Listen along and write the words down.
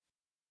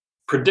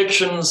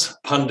Predictions,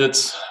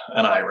 pundits,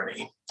 and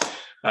irony.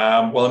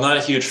 Well, I'm not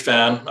a huge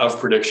fan of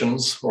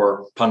predictions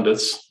or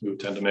pundits who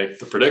tend to make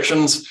the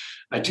predictions.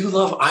 I do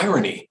love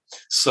irony.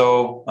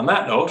 So on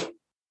that note,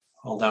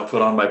 I'll now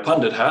put on my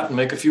pundit hat and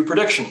make a few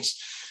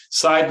predictions.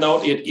 Side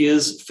note, it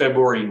is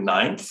February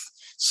 9th.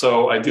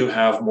 So I do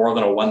have more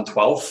than a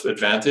 1/12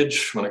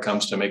 advantage when it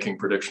comes to making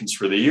predictions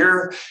for the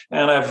year.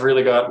 And I've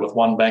really got, with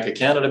one Bank of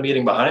Canada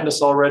meeting behind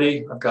us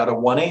already, I've got a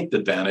 1/8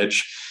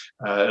 advantage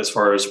as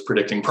far as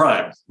predicting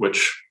prime, which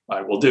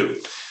I will do.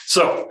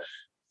 So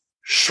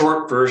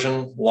short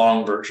version,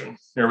 long version.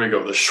 Here we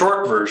go. The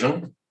short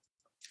version,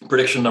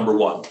 prediction number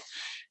one.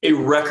 A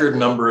record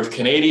number of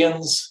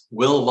Canadians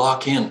will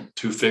lock in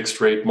to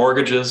fixed rate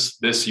mortgages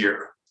this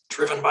year,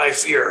 driven by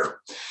fear.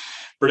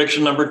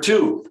 Prediction number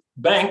two,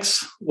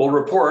 banks will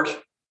report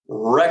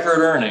record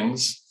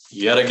earnings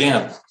yet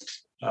again.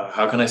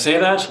 How can I say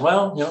that?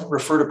 Well,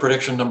 refer to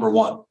prediction number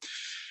one.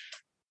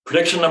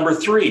 Prediction number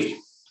three,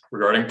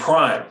 regarding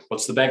prime.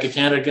 What's the Bank of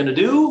Canada going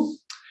to do?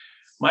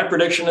 My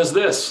prediction is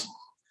this: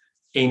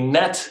 a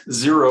net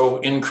zero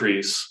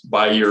increase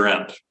by year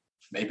end.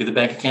 Maybe the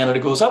Bank of Canada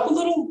goes up a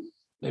little,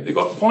 maybe they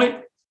go up a point,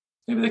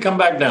 maybe they come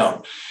back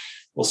down.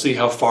 We'll see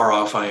how far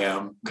off I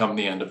am come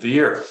the end of the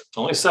year. It's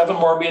only 7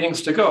 more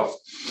meetings to go.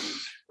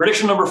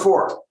 Prediction number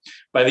four,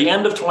 by the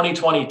end of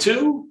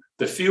 2022,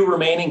 the few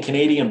remaining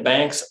Canadian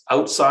banks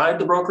outside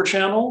the broker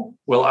channel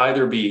will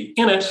either be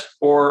in it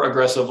or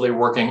aggressively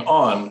working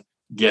on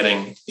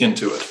getting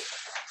into it.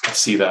 I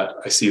see that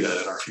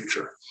in our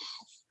future.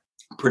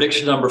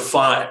 Prediction number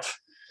five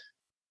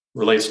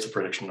relates to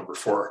prediction number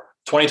four.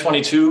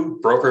 2022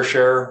 broker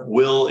share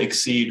will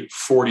exceed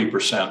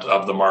 40%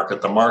 of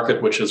the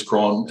market which has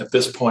grown at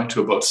this point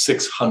to about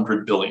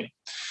 600 billion.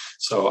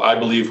 So I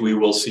believe we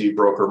will see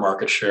broker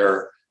market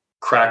share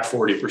crack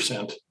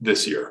 40%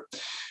 this year.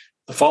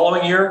 The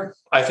following year,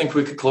 I think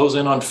we could close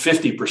in on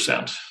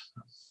 50%.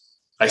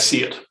 I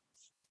see it.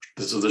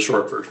 This is the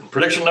short version.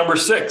 Prediction number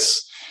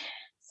six,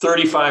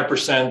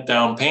 35%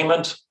 down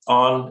payment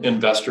on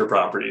investor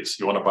properties.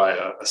 You want to buy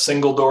a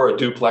single door, a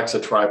duplex, a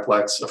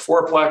triplex, a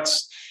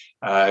fourplex,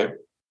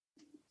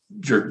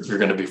 you're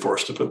going to be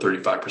forced to put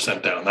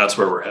 35% down. That's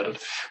where we're headed.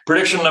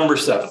 Prediction number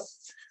seven,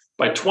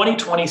 by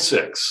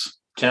 2026,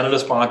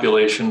 Canada's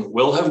population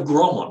will have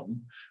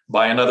grown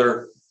by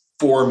another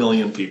 4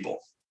 million people.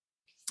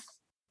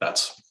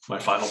 That's my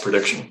final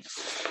prediction.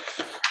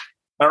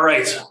 All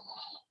right.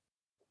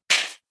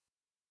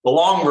 The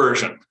long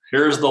version.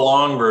 Here's the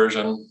long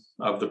version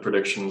of the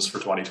predictions for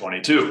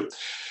 2022.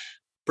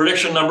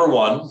 Prediction number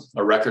one,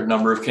 a record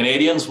number of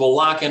Canadians will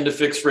lock into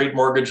fixed rate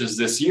mortgages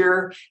this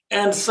year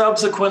and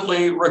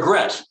subsequently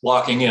regret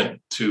locking in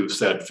to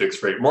said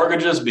fixed rate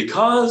mortgages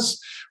because,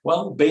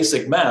 well,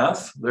 basic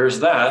math, there's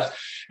that.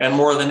 And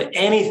more than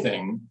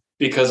anything,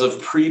 because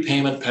of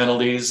prepayment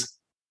penalties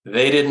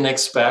they didn't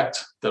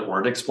expect, that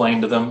weren't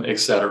explained to them,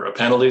 etc.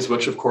 Penalties,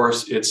 which of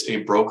course it's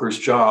a broker's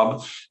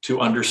job to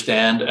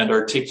understand and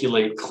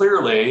articulate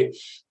clearly.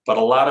 But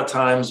a lot of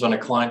times when a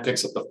client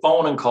picks up the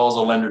phone and calls a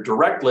lender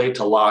directly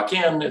to lock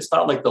in, it's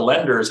not like the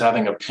lender is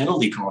having a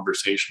penalty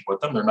conversation with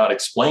them. They're not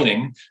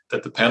explaining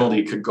that the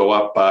penalty could go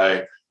up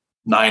by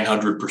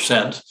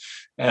 900%.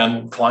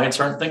 And clients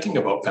aren't thinking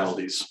about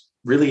penalties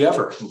really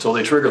ever until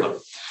they trigger them.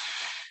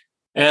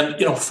 And,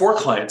 for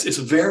clients, it's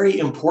very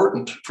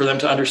important for them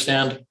to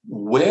understand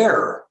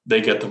where they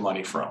get the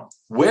money from.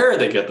 Where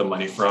they get the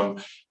money from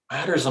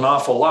matters an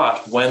awful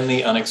lot when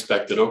the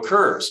unexpected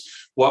occurs.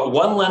 What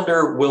one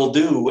lender will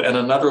do and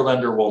another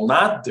lender will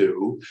not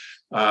do,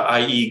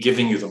 i.e.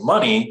 giving you the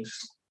money,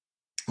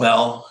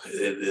 well,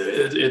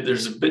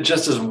 there's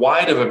just as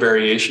wide of a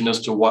variation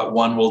as to what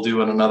one will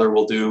do and another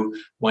will do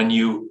when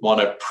you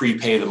want to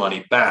prepay the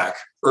money back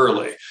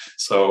early.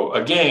 So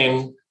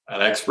again,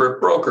 an expert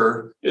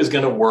broker is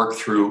going to work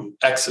through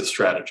exit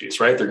strategies,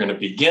 right? They're going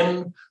to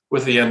begin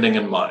with the ending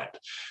in mind.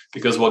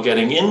 Because while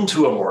getting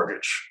into a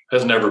mortgage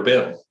has never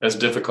been as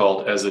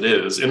difficult as it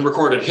is in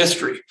recorded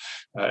history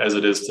as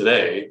it is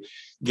today,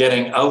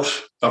 getting out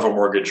of a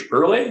mortgage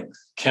early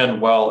can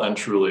well and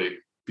truly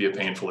be a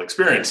painful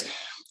experience.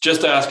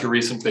 Just ask a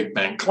recent big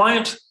bank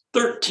client,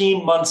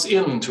 13 months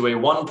into a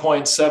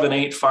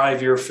 1.78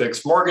 5-year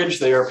fixed mortgage,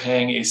 they are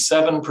paying a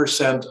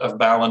 7% of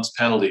balance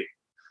penalty.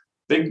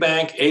 Big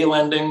bank, A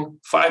lending,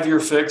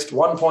 5-year fixed,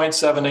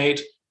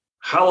 1.78.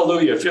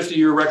 Hallelujah,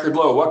 50-year record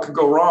low. What could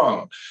go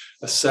wrong?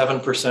 A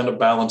 7% of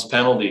balance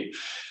penalty.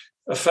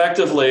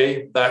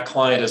 Effectively, that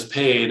client has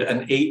paid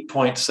an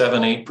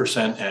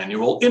 8.78%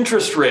 annual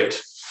interest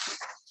rate,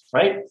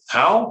 right?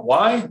 How?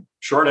 Why?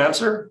 Short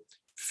answer,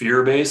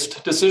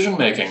 fear-based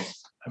decision-making.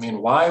 I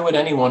mean, why would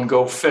anyone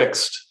go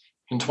fixed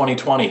in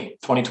 2020,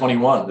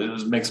 2021?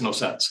 It makes no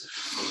sense.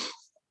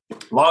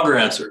 Longer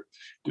answer.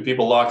 Do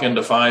people lock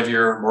into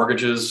 5-year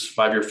mortgages,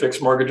 5-year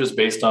fixed mortgages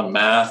based on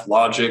math,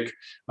 logic,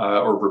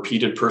 or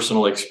repeated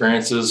personal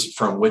experiences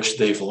from which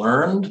they've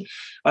learned?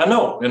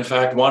 No. In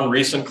fact, one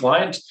recent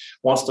client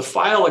wants to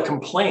file a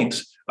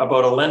complaint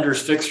about a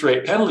lender's fixed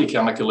rate penalty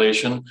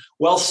calculation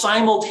while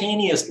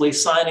simultaneously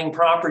signing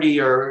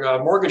property or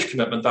mortgage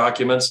commitment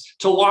documents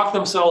to lock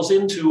themselves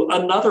into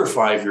another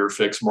 5-year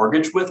fixed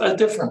mortgage with a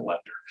different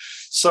lender.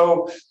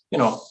 So,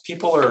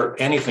 people are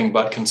anything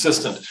but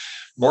consistent.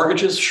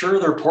 Mortgages, sure,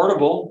 they're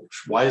portable.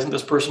 Why isn't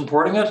this person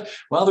porting it?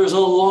 Well, there's a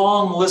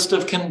long list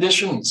of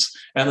conditions,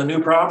 and the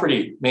new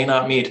property may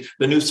not meet.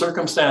 The new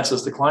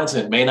circumstances the client's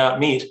in may not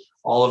meet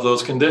all of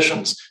those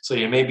conditions. So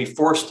you may be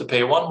forced to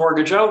pay one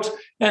mortgage out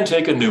and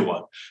take a new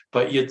one.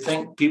 But you'd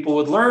think people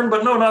would learn,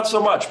 but no, not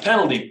so much.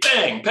 Penalty,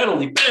 bang,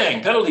 penalty,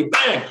 bang, penalty,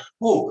 bang.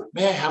 Oh,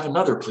 may I have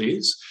another,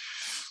 please?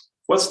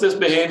 What's this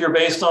behavior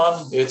based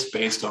on? It's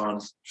based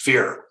on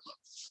fear.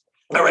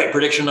 All right,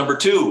 prediction number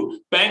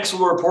 2, banks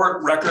will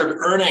report record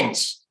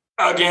earnings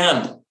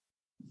again.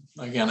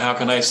 Again, how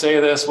can I say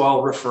this?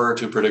 Well, refer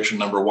to prediction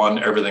number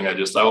 1, everything I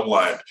just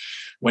outlined.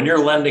 When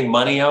you're lending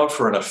money out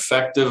for an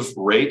effective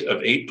rate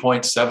of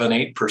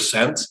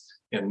 8.78%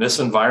 in this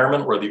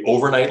environment where the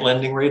overnight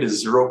lending rate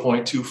is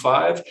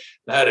 0.25,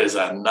 that is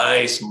a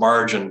nice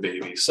margin,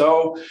 baby.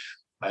 So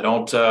I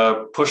don't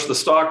push the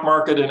stock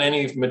market in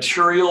any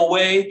material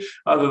way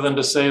other than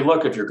to say,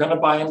 look, if you're going to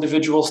buy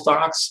individual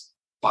stocks,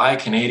 buy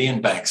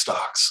Canadian bank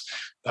stocks.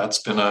 That's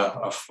been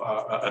a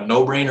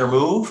no-brainer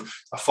move,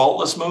 a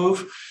faultless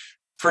move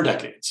for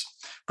decades.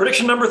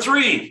 Prediction number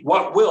 3,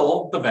 what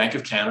will the Bank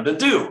of Canada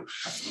do?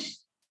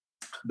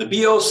 The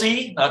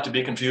BOC, not to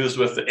be confused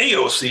with the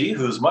AOC,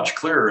 who's much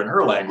clearer in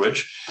her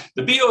language,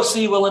 the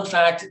BOC will in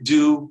fact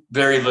do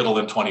very little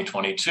in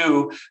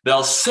 2022.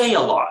 They'll say a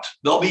lot.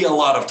 There'll be a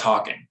lot of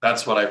talking.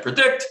 That's what I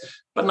predict,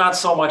 but not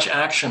so much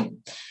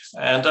action.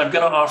 And I'm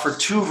going to offer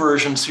 2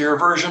 versions here.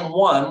 Version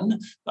 1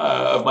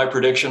 of my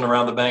prediction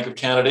around the Bank of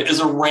Canada is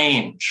a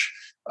range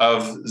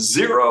of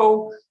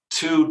 0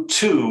 to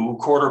 2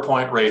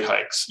 quarter-point rate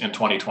hikes in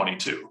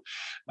 2022.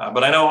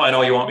 But I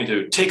know you want me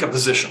to take a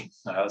position.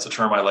 That's a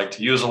term I like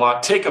to use a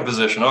lot. Take a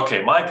position.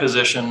 Okay, my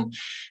position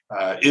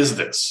is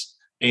this,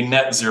 a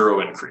net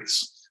zero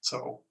increase.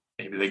 So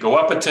maybe they go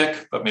up a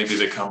tick, but maybe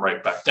they come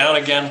right back down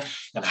again.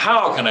 And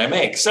how can I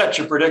make such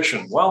a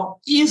prediction?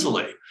 Well,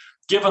 easily,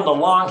 given the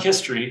long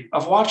history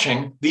of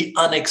watching the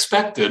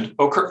unexpected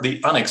occur,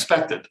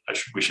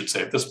 we should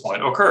say at this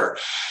point, occur,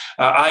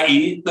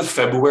 i.e. the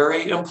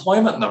February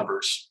employment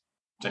numbers.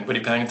 Is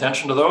anybody paying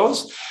attention to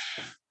those?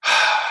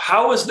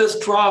 How is this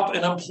drop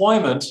in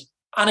employment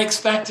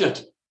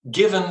unexpected,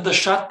 given the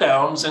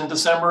shutdowns in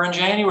December and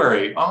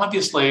January?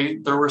 Obviously,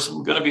 there were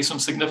going to be some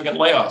significant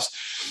layoffs.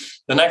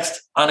 The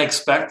next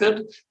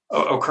unexpected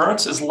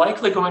occurrence is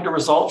likely going to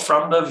result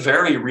from the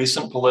very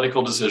recent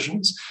political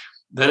decisions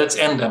that it's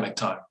endemic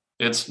time.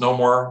 It's no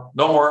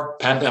more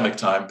pandemic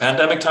time.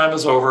 Pandemic time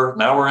is over.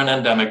 Now we're in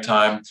endemic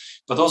time.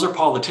 But those are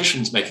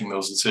politicians making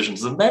those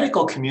decisions. The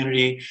medical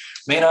community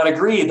may not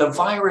agree. The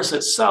virus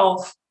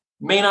itself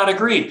may not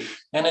agree.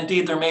 And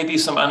indeed, there may be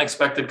some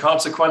unexpected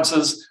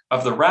consequences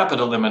of the rapid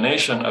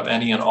elimination of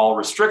any and all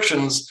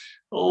restrictions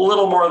a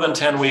little more than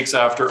 10 weeks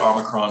after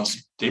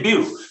Omicron's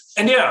debut.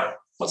 And yeah,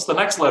 what's the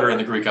next letter in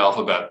the Greek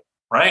alphabet,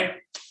 right?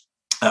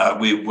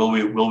 Will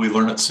we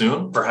learn it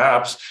soon?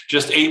 Perhaps.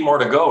 Just 8 more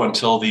to go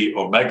until the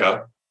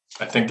omega.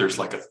 I think there's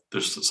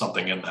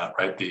something in that,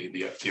 right?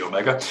 The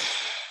omega.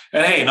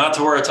 And hey, not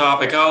to wear a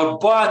topic out,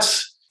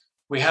 but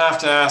we have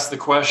to ask the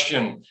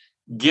question,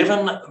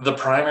 given the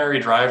primary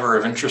driver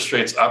of interest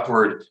rates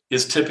upward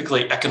is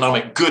typically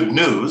economic good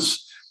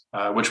news,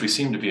 which we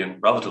seem to be in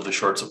relatively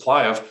short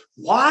supply of,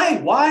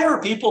 why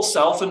are people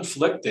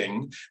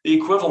self-inflicting the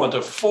equivalent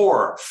of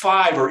 4,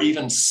 5, or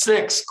even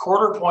 6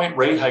 quarter-point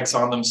rate hikes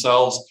on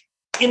themselves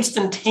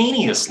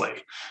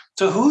instantaneously?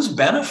 To whose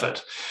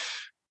benefit?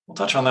 We'll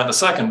touch on that in a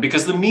second,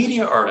 because the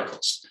media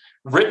articles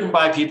written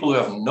by people who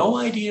have no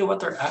idea what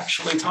they're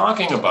actually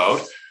talking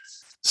about,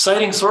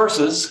 citing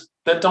sources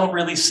that don't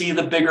really see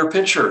the bigger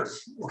picture.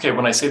 Okay,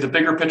 when I say the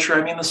bigger picture,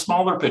 I mean the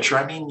smaller picture.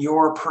 I mean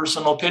your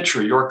personal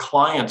picture, your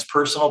client's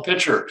personal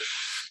picture.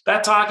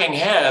 That talking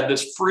head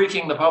is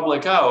freaking the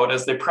public out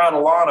as they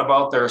prattle on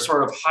about their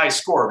sort of high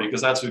score,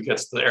 because that's who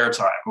gets the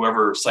airtime,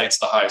 whoever cites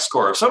the high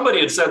score. If somebody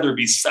had said there'd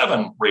be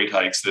 7 rate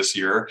hikes this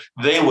year,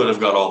 they would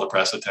have got all the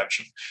press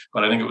attention.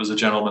 But I think it was a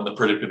gentleman that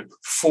predicted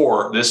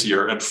 4 this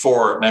year and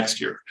 4 next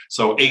year.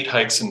 So 8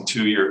 hikes in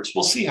 2 years.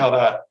 We'll see how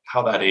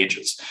that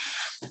ages.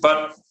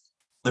 But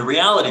the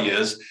reality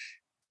is,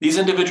 these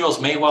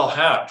individuals may well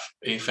have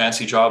a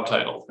fancy job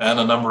title and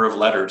a number of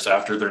letters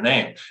after their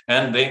name,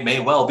 and they may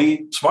well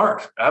be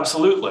smart,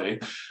 absolutely.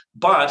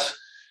 But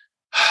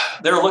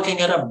they're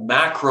looking at a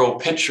macro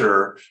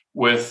picture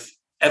with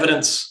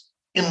evidence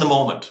in the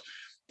moment.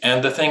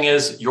 And the thing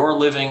is, you're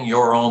living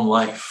your own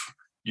life.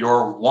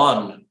 You're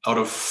 1 out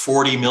of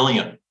 40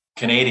 million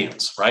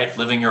Canadians, right?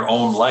 Living your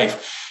own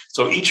life.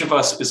 So each of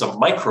us is a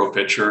micro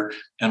picture.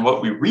 And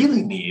what we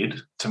really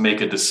need to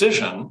make a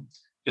decision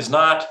is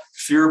not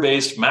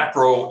fear-based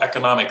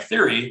macroeconomic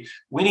theory.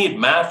 We need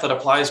math that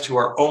applies to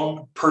our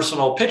own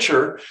personal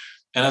picture.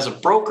 And as a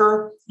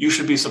broker, you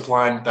should be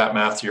supplying that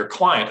math to your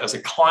client. As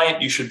a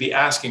client, you should be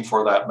asking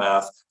for that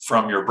math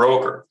from your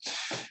broker.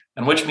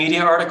 And which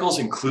media articles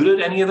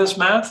included any of this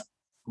math?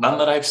 None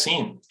that I've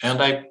seen,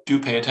 and I do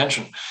pay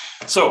attention.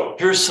 So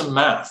here's some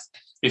math.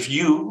 If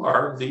you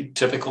are the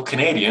typical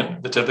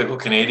Canadian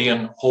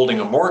holding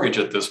a mortgage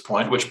at this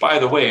point, which, by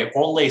the way,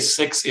 only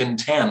 6 in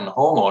 10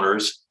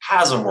 homeowners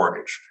has a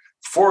mortgage.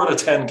 4 out of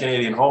 10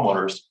 Canadian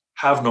homeowners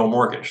have no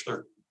mortgage.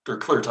 They're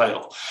clear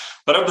title.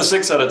 But of the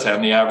 6 out of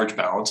 10, the average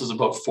balance is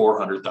about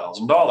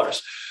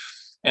 $400,000.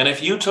 And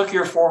if you took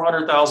your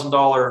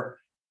 $400,000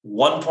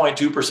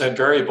 1.2%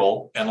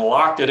 variable and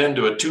locked it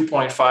into a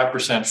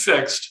 2.5%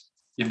 fixed,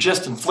 you've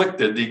just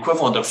inflicted the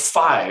equivalent of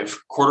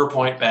 5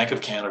 quarter-point Bank of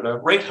Canada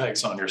rate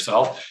hikes on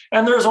yourself,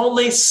 and there's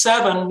only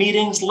 7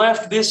 meetings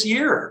left this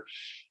year.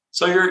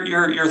 So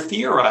you're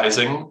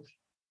theorizing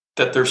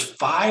that there's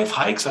 5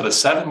 hikes out of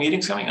 7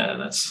 meetings coming in.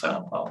 That's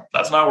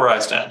not where I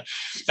stand.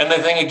 And the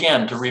thing,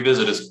 again, to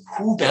revisit is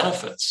who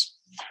benefits?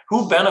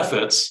 Who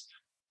benefits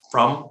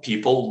from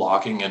people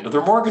locking into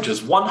their mortgages?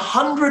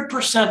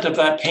 100% of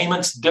that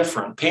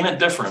payment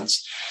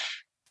difference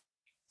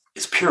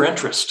is pure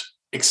interest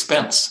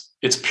expense.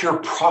 It's pure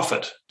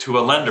profit to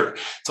a lender.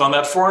 So on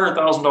that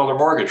 $400,000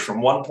 mortgage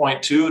from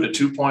 1.2 to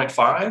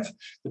 2.5,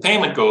 the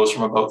payment goes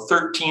from about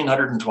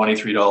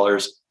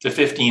 $1,323 to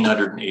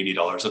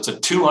 $1,580. That's a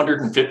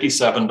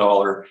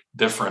 $257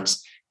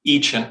 difference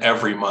each and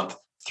every month.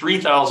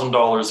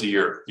 $3,000 a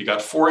year. You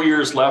got 4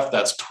 years left.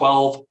 That's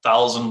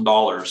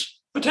 $12,000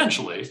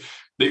 potentially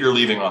that you're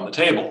leaving on the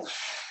table.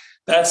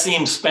 That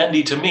seems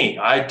spendy to me.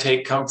 I'd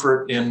take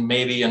comfort in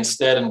maybe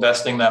instead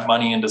investing that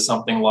money into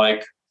something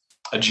like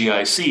a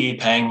GIC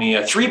paying me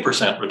a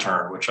 3%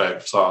 return, which I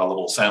saw a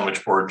little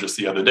sandwich board just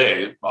the other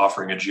day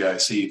offering a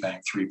GIC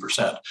paying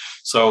 3%.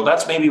 So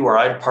that's maybe where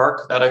I'd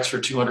park that extra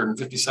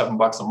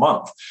 $257 a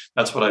month.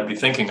 That's what I'd be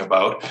thinking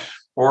about.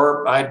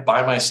 Or I'd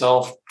buy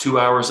myself 2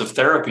 hours of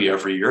therapy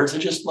every year to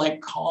just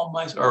calm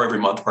myself, or every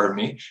month,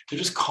 to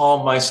just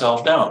calm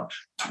myself down.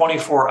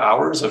 24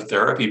 hours of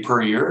therapy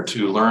per year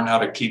to learn how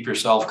to keep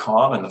yourself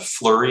calm in the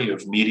flurry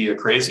of media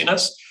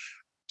craziness.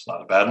 It's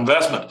not a bad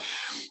investment.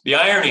 The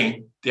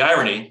irony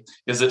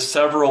is that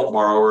several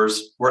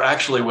borrowers were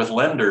actually with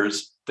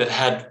lenders that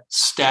had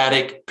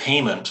static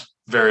payment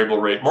variable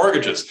rate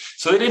mortgages.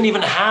 So they didn't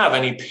even have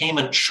any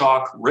payment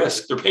shock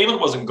risk. Their payment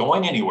wasn't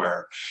going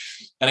anywhere.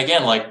 And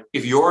again,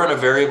 if you're in a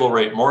variable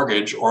rate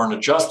mortgage or an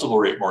adjustable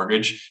rate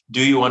mortgage,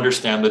 do you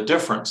understand the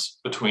difference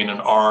between an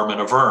ARM and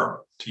a VERM,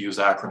 to use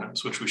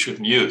acronyms, which we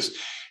shouldn't use?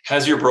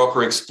 Has your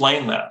broker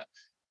explained that?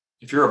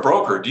 If you're a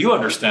broker, do you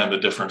understand the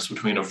difference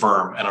between a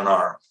VERM and an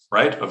ARM,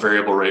 right? A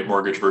variable rate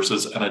mortgage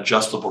versus an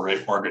adjustable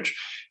rate mortgage.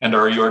 And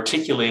are you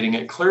articulating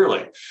it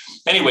clearly?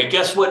 Anyway,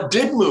 guess what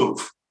did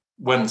move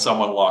when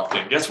someone locked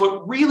in? Guess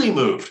what really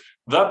moved?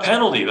 The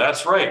penalty.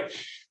 That's right.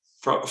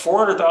 For a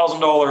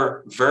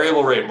 $400,000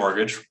 variable rate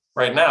mortgage,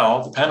 right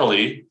now, the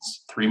penalty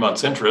is 3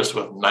 months interest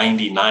with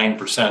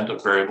 99%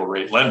 of variable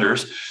rate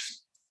lenders.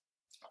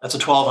 That's a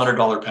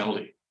 $1,200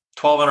 penalty.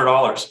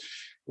 $1,200.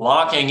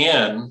 Locking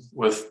in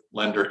with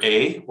lender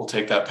A will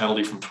take that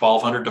penalty from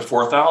 $1,200 to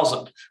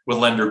 $4,000. With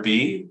lender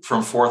B,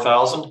 from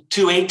 $4,000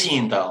 to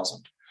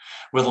 $18,000.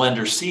 With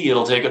lender C,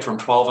 it'll take it from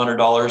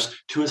 $1,200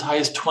 to as high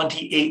as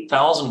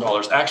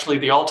 $28,000. Actually,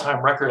 the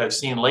all-time record I've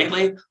seen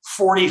lately,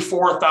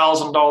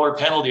 $44,000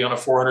 penalty on a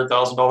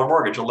 $400,000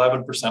 mortgage,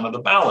 11% of the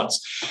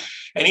balance.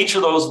 And each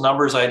of those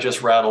numbers I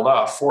just rattled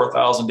off,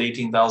 4,000,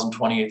 18,000,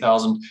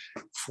 28,000,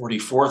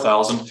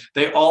 44,000,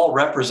 they all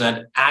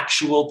represent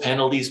actual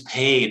penalties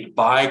paid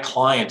by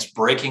clients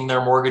breaking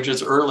their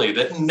mortgages early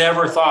that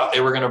never thought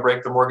they were going to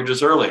break their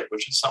mortgages early,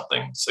 which is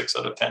something 6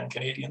 out of 10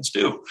 Canadians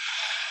do.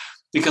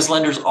 Because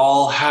lenders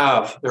all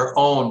have their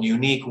own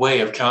unique way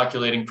of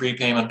calculating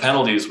prepayment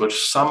penalties,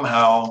 which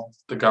somehow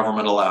the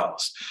government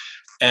allows.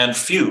 And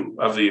few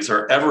of these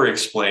are ever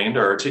explained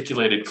or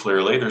articulated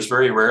clearly. There's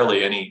very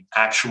rarely any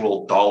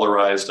actual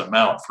dollarized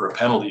amount for a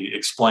penalty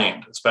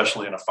explained,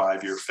 especially in a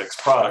 5-year fixed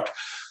product.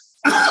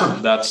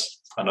 That's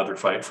another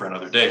fight for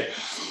another day.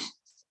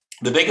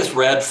 The biggest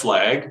red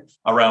flag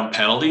around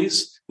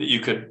penalties that you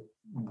could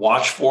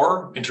watch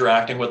for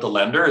interacting with the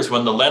lender is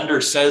when the lender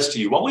says to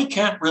you, well, we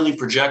can't really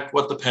project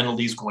what the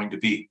penalty is going to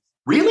be.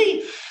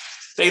 Really?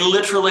 They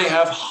literally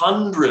have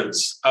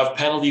hundreds of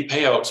penalty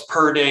payouts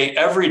per day,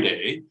 every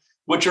day,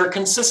 which are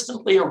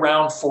consistently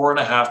around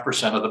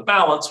 4.5% of the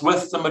balance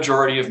with the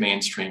majority of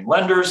mainstream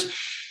lenders.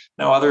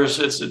 Now, others,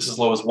 it's as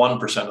low as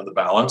 1% of the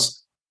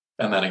balance.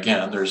 And then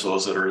again, there's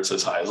those that are as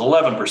high as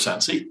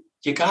 11%. So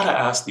you got to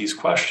ask these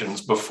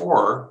questions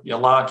before you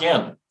lock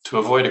in to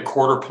avoid a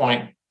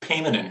quarter-point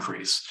payment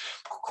increase.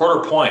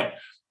 Quarter point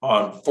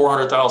on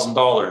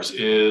 $400,000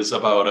 is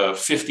about a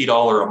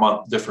 $50 a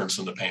month difference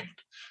in the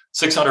payment,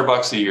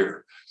 $600 a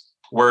year.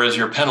 Whereas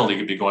your penalty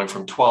could be going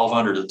from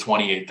 $1,200 to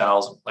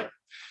 $28,000.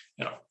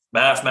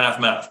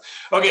 Math.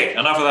 Okay,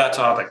 enough of that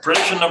topic.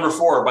 Prediction number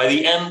 4, by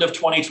the end of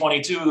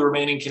 2022, the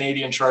remaining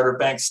Canadian chartered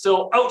banks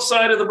still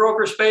outside of the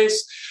broker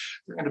space,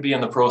 they're going to be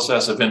in the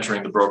process of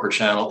entering the broker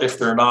channel if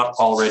they're not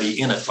already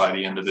in it by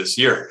the end of this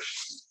year.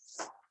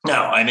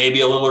 Now, I may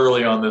be a little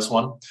early on this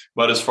one,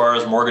 but as far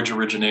as mortgage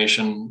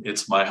origination,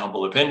 it's my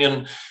humble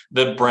opinion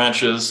that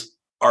branches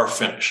are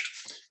finished.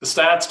 The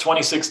stats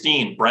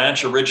 2016,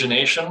 branch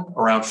origination,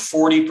 around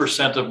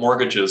 40% of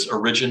mortgages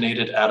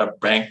originated at a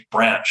bank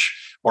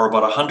branch, or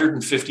about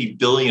 150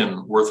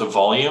 billion worth of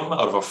volume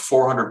out of a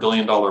 $400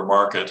 billion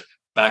market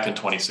back in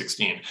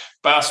 2016.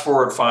 Fast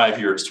forward 5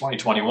 years,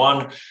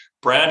 2021,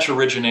 branch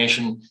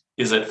origination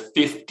is at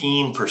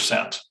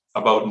 15%.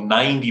 About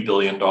 $90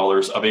 billion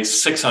of a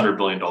 $600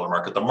 billion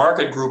market. The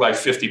market grew by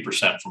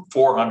 50% from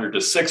 400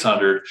 to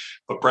 600,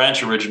 but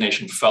branch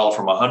origination fell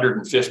from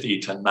 150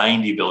 to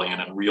 90 billion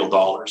in real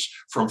dollars,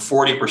 from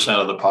 40%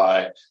 of the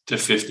pie to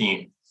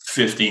 15%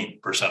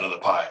 of the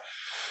pie.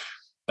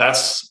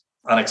 That's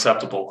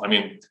unacceptable. I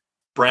mean,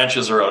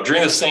 branches are out.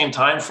 During the same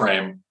time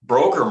frame,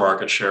 broker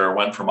market share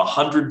went from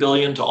 100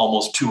 billion to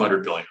almost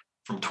 200 billion,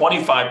 from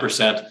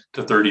 25%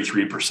 to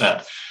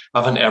 33%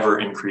 of an ever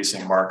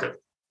increasing market.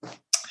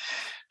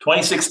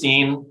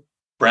 2016,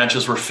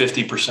 branches were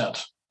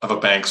 50% of a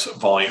bank's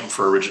volume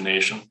for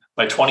origination.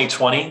 By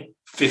 2020,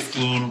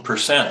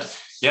 15%.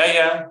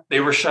 Yeah,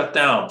 they were shut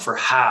down for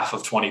half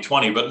of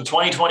 2020, but in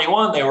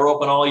 2021, they were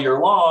open all year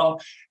long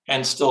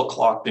and still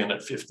clocked in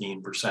at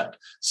 15%.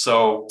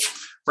 So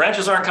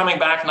branches aren't coming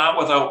back, not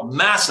without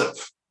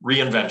massive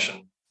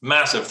reinvention.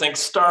 Massive. Think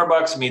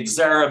Starbucks meets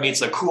Zara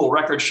meets a cool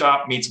record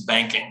shop meets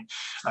banking.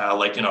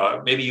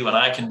 Maybe you and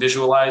I can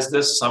visualize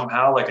this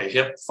somehow, like a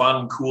hip,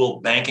 fun,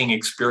 cool banking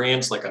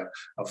experience, like a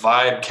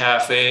vibe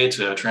cafe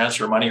to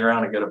transfer money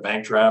around and get a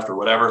bank draft or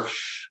whatever.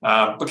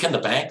 But can the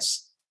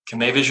banks? Can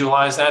they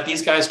visualize that?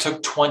 These guys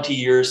took 20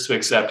 years to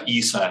accept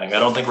e-signing. I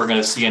don't think we're going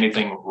to see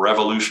anything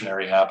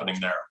revolutionary happening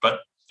there,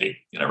 but hey,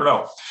 you never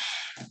know.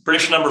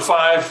 Prediction number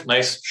 5,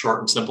 nice,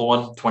 short and simple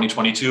one.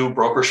 2022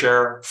 broker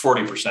share,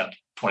 40%.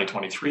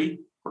 2023,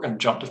 we're going to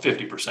jump to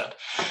 50%.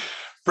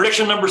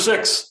 Prediction number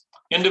 6,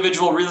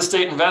 individual real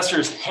estate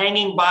investors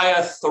hanging by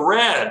a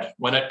thread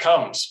when it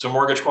comes to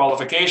mortgage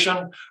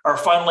qualification are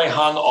finally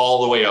hung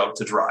all the way out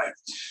to dry.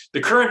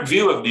 The current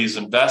view of these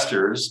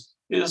investors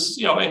is,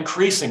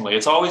 increasingly,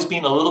 it's always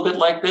been a little bit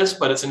like this,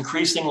 but it's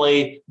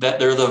increasingly that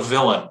they're the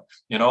villain.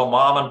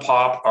 Mom and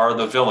pop are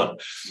the villain.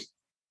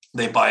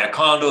 They buy a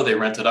condo, they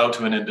rent it out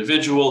to an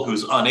individual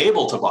who's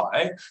unable to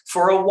buy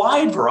for a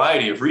wide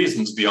variety of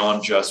reasons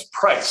beyond just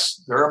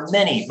price. There are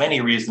many, many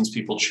reasons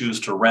people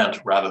choose to rent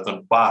rather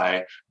than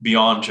buy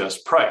beyond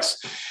just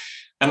price.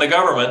 And the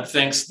government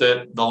thinks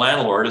that the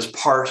landlord is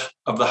part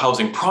of the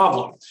housing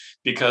problem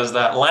because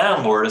that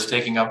landlord is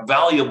taking up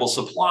valuable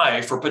supply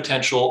for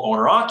potential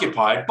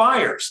owner-occupied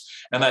buyers.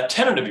 And that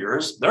tenant of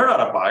yours, they're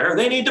not a buyer,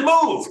 they need to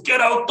move,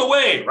 get out the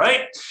way,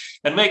 right?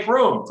 And make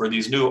room for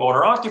these new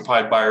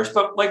owner-occupied buyers.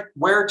 But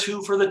where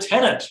to for the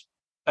tenant?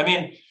 I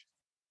mean,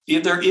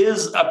 there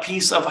is a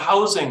piece of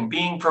housing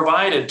being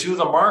provided to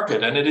the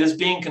market and it is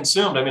being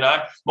consumed. I mean,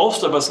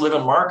 most of us live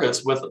in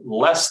markets with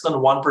less than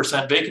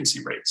 1%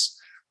 vacancy rates,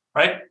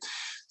 right?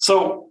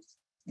 So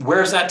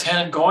where's that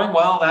tenant going?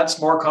 Well, that's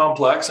more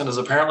complex and is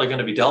apparently going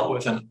to be dealt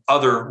with in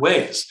other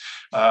ways.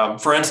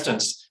 For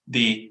instance,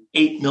 the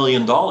 $8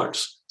 million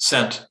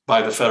sent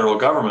by the federal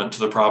government to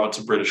the province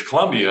of British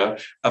Columbia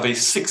of a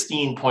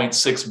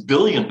 $16.6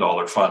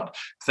 billion fund.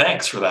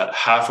 Thanks for that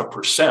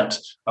 0.5%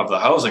 of the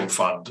housing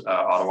fund,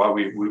 Ottawa.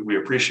 We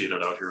appreciate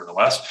it out here in the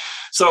West.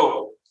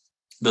 So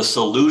the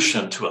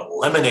solution to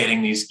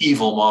eliminating these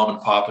evil mom and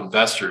pop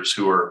investors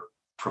who are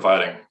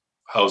providing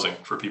housing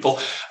for people,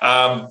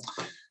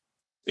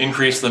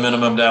 increase the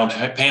minimum down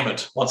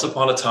payment. Once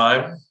upon a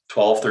time,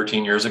 12,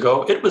 13 years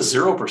ago, it was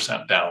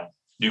 0% down.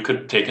 You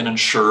could take an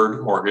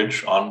insured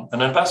mortgage on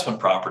an investment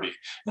property.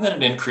 And then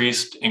it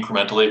increased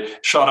incrementally,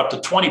 shot up to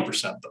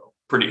 20% though,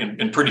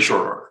 in pretty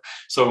short order.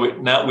 So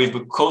now we've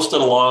coasted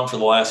along for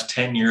the last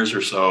 10 years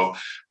or so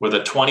with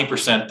a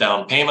 20%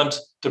 down payment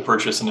to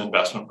purchase an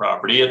investment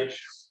property.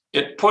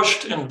 It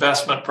pushed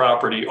investment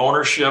property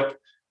ownership,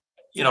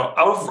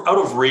 out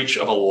of reach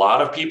of a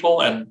lot of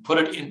people and put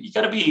it in, you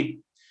got to be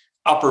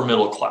upper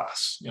middle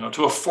class,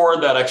 to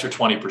afford that extra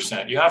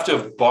 20%. You have to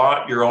have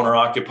bought your owner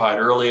occupied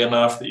early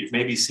enough that you've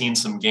maybe seen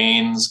some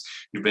gains,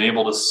 you've been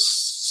able to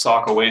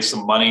sock away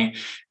some money,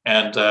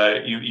 and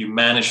you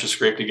managed to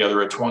scrape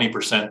together a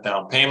 20%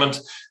 down payment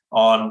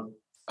on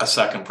a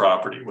second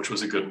property, which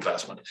was a good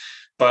investment.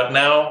 But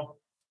now,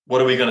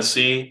 what are we going to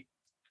see?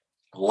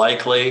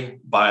 Likely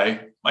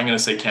by, I'm going to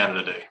say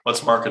Canada Day.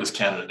 Let's mark it as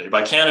Canada Day.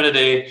 By Canada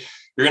Day,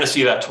 you're going to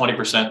see that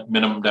 20%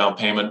 minimum down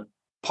payment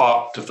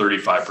pop to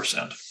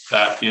 35%.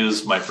 That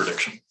is my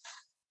prediction.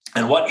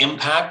 And what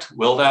impact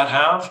will that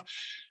have?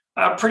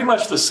 Pretty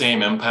much the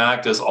same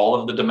impact as all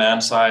of the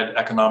demand side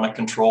economic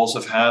controls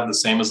have had, the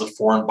same as the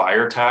foreign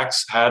buyer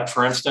tax had,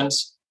 for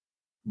instance.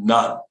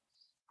 None.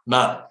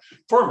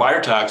 Foreign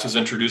buyer tax was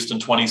introduced in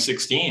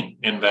 2016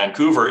 in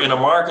Vancouver in a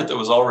market that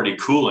was already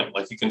cooling.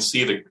 Like you can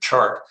see the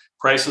chart.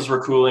 Prices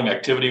were cooling,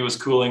 activity was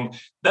cooling.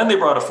 Then they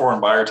brought a foreign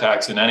buyer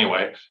tax in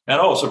anyway. And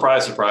oh,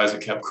 surprise, surprise,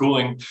 it kept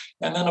cooling.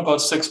 And then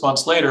about 6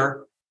 months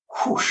later,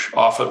 whoosh,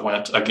 off it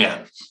went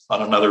again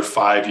on another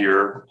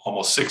 5-year,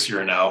 almost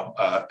 6-year now,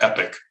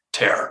 epic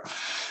tear.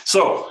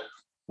 So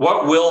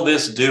what will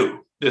this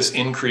do? This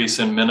increase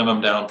in minimum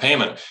down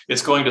payment?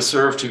 It's going to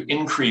serve to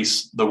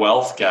increase the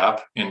wealth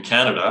gap in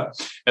Canada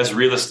as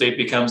real estate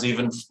becomes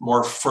even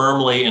more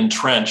firmly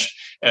entrenched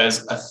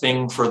as a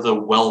thing for the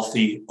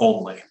wealthy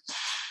only.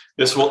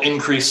 This will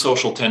increase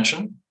social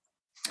tension.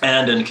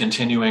 And in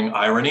continuing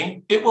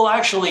irony, it will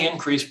actually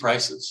increase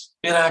prices.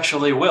 It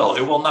actually will.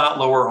 It will not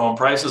lower home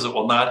prices. It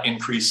will not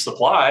increase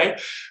supply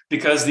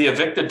because the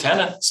evicted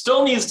tenant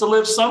still needs to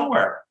live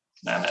somewhere.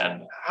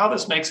 And how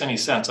this makes any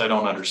sense, I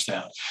don't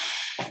understand.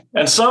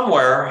 And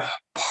somewhere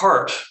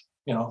part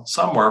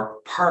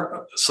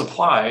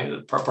supply,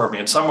 pardon me,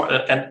 and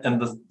somewhere,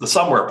 and the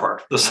somewhere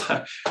part,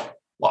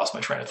 lost my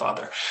train of thought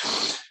there.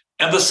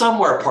 And the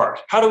somewhere part,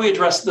 how do we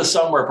address the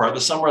somewhere part, the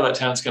somewhere that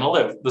tenant's going to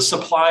live? The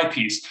supply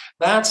piece,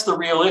 that's the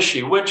real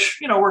issue, which,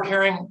 we're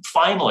hearing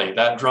finally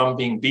that drum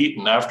being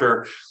beaten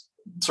after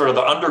sort of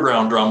the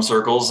underground drum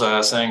circles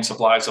saying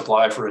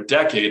supply for a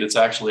decade. It's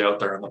actually out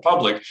there in the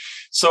public.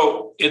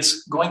 So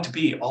it's going to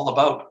be all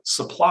about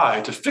supply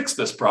to fix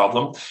this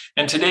problem.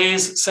 And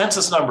today's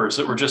census numbers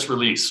that were just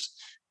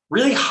released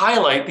really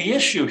highlight the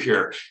issue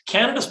here.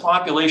 Canada's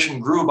population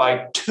grew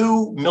by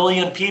 2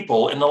 million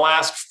people in the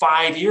last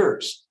 5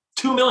 years.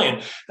 2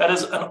 million. That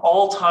is an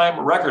all-time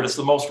record. It's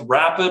the most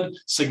rapid,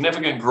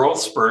 significant growth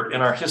spurt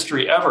in our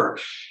history ever.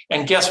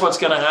 And guess what's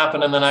going to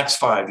happen in the next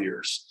 5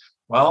 years?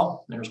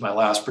 Well, there's my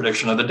last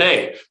prediction of the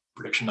day,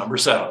 prediction number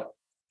 7.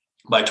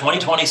 By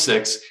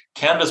 2026,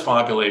 Canada's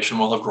population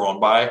will have grown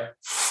by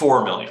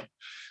 4 million.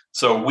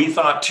 So we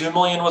thought 2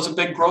 million was a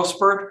big growth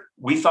spurt.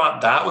 We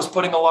thought that was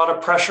putting a lot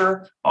of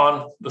pressure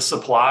on the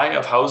supply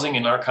of housing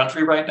in our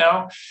country right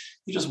now.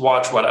 You just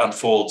watch what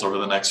unfolds over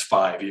the next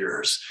 5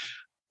 years.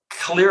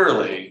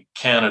 Clearly,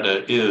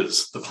 Canada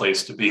is the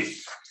place to be.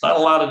 Not a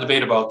lot of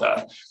debate about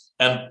that.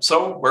 And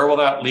so where will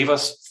that leave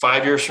us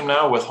 5 years from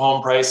now with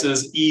home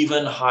prices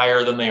even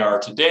higher than they are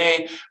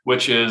today,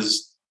 which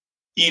is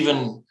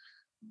even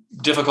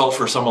difficult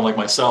for someone like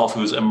myself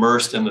who's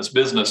immersed in this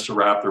business to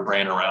wrap their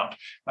brain around.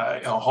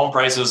 Home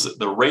prices,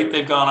 the rate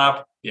they've gone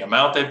up, the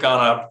amount they've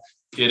gone up,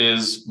 it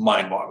is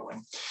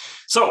mind-boggling.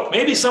 So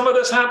maybe some of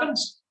this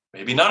happens,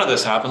 maybe none of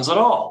this happens at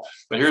all.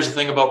 But here's the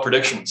thing about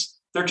predictions.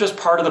 They're just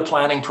part of the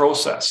planning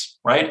process,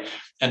 right?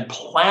 And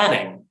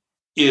planning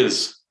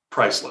is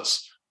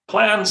priceless.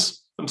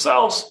 Plans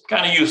themselves,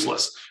 kind of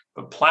useless,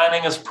 but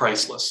planning is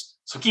priceless.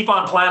 So keep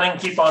on planning,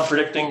 keep on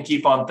predicting,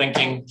 keep on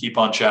thinking, keep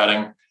on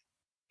chatting.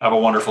 Have a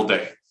wonderful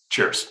day.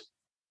 Cheers.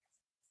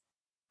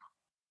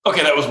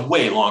 Okay, that was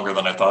way longer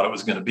than I thought it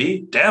was going to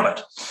be. Damn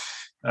it.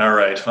 All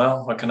right,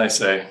 well, what can I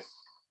say?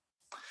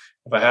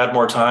 If I had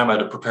more time,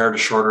 I'd have prepared a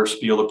shorter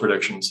spiel of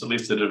predictions. At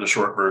least I did a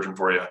short version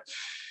for you.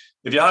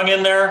 If you hung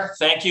in there,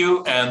 thank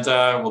you. And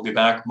we'll be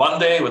back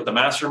Monday with the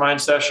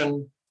mastermind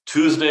session,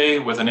 Tuesday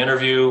with an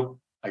interview.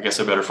 I guess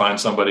I better find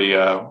somebody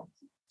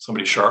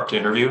sharp to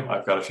interview.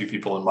 I've got a few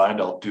people in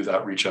mind. I'll do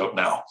that, reach out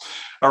now.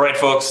 All right,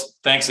 folks,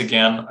 thanks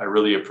again. I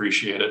really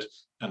appreciate it.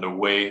 And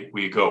away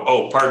we go.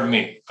 Oh, pardon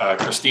me,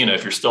 Christina,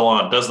 if you're still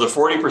on, does the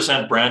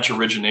 40% branch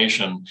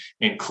origination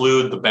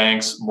include the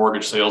bank's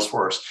mortgage sales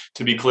force?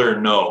 To be clear,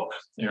 no.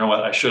 You know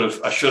what? I should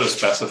have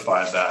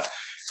specified that.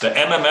 The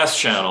MMS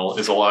channel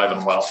is alive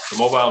and well. The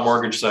mobile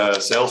mortgage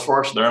sales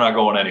force, they're not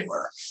going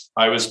anywhere.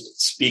 I was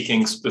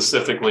speaking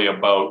specifically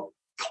about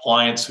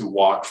clients who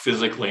walk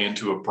physically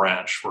into a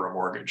branch for a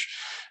mortgage.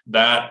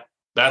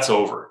 That's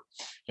over.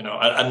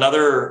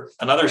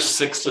 Another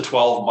 6 to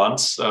 12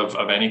 months of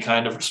any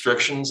kind of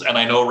restrictions. And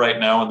I know right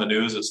now in the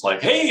news, it's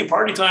like, hey,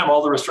 party time,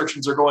 all the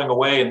restrictions are going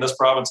away in this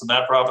province and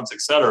that province, et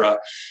cetera.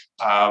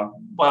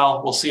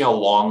 Well, we'll see how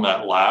long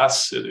that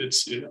lasts.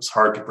 It's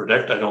hard to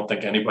predict. I don't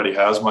think anybody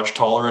has much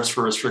tolerance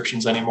for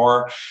restrictions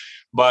anymore.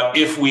 But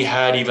if we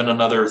had even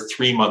another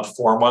 3-month,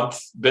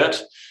 4-month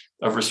bit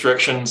of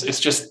restrictions, it's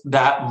just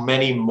that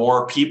many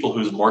more people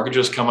whose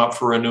mortgages come up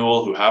for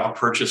renewal, who have a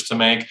purchase to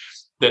make,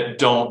 that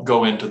don't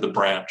go into the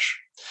branch.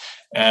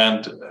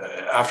 And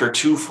after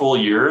 2 full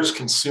years,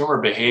 consumer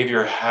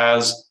behavior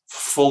has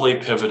fully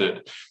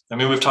pivoted. I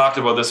mean, we've talked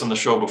about this on the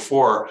show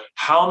before.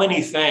 How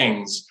many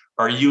things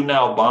are you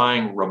now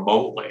buying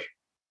remotely,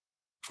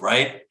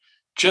 right?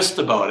 Just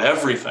about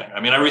everything.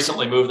 I mean, I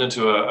recently moved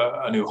into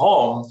a new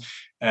home,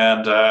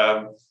 and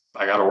I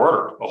got to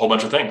order a whole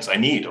bunch of things. I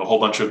need a whole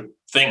bunch of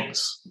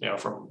things,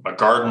 from a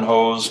garden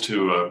hose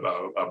to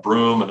a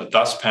broom and a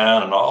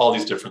dustpan and all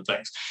these different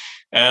things.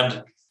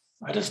 And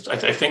I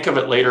think of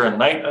it later at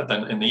night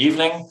than in the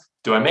evening.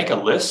 Do I make a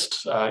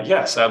list?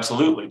 Yes,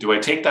 absolutely. Do I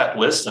take that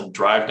list and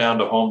drive down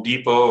to Home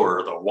Depot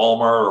or the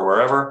Walmart or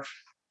wherever?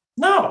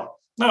 No,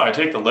 I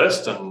take the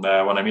list, and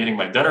when I'm eating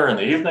my dinner in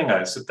the evening,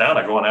 I sit down,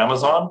 I go on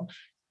Amazon,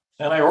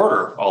 and I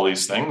order all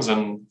these things.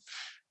 And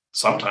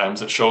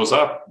sometimes it shows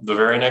up the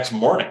very next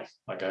morning.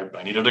 Like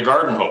I needed a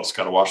garden hose,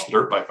 got to wash the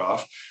dirt bike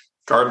off.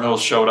 Garden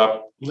hose showed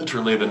up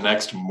literally the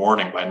next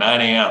morning by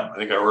 9 a.m. I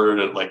think I ordered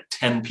it at like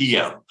 10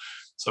 p.m.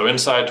 So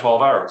inside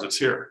 12 hours, it's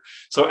here.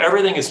 So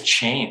everything has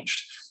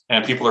changed,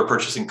 and people are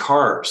purchasing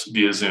cars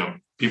via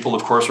Zoom. People,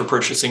 of course, are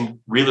purchasing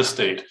real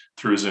estate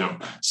through Zoom.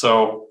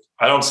 So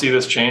I don't see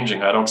this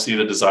changing. I don't see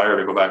the desire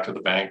to go back to the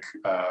bank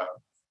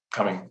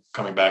coming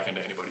back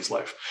into anybody's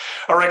life.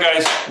 All right,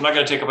 guys, I'm not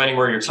going to take up any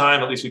more of your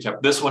time. At least we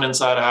kept this one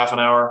inside a half an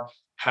hour.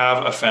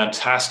 Have a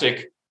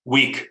fantastic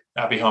week.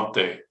 Happy hump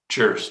day.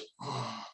 Cheers.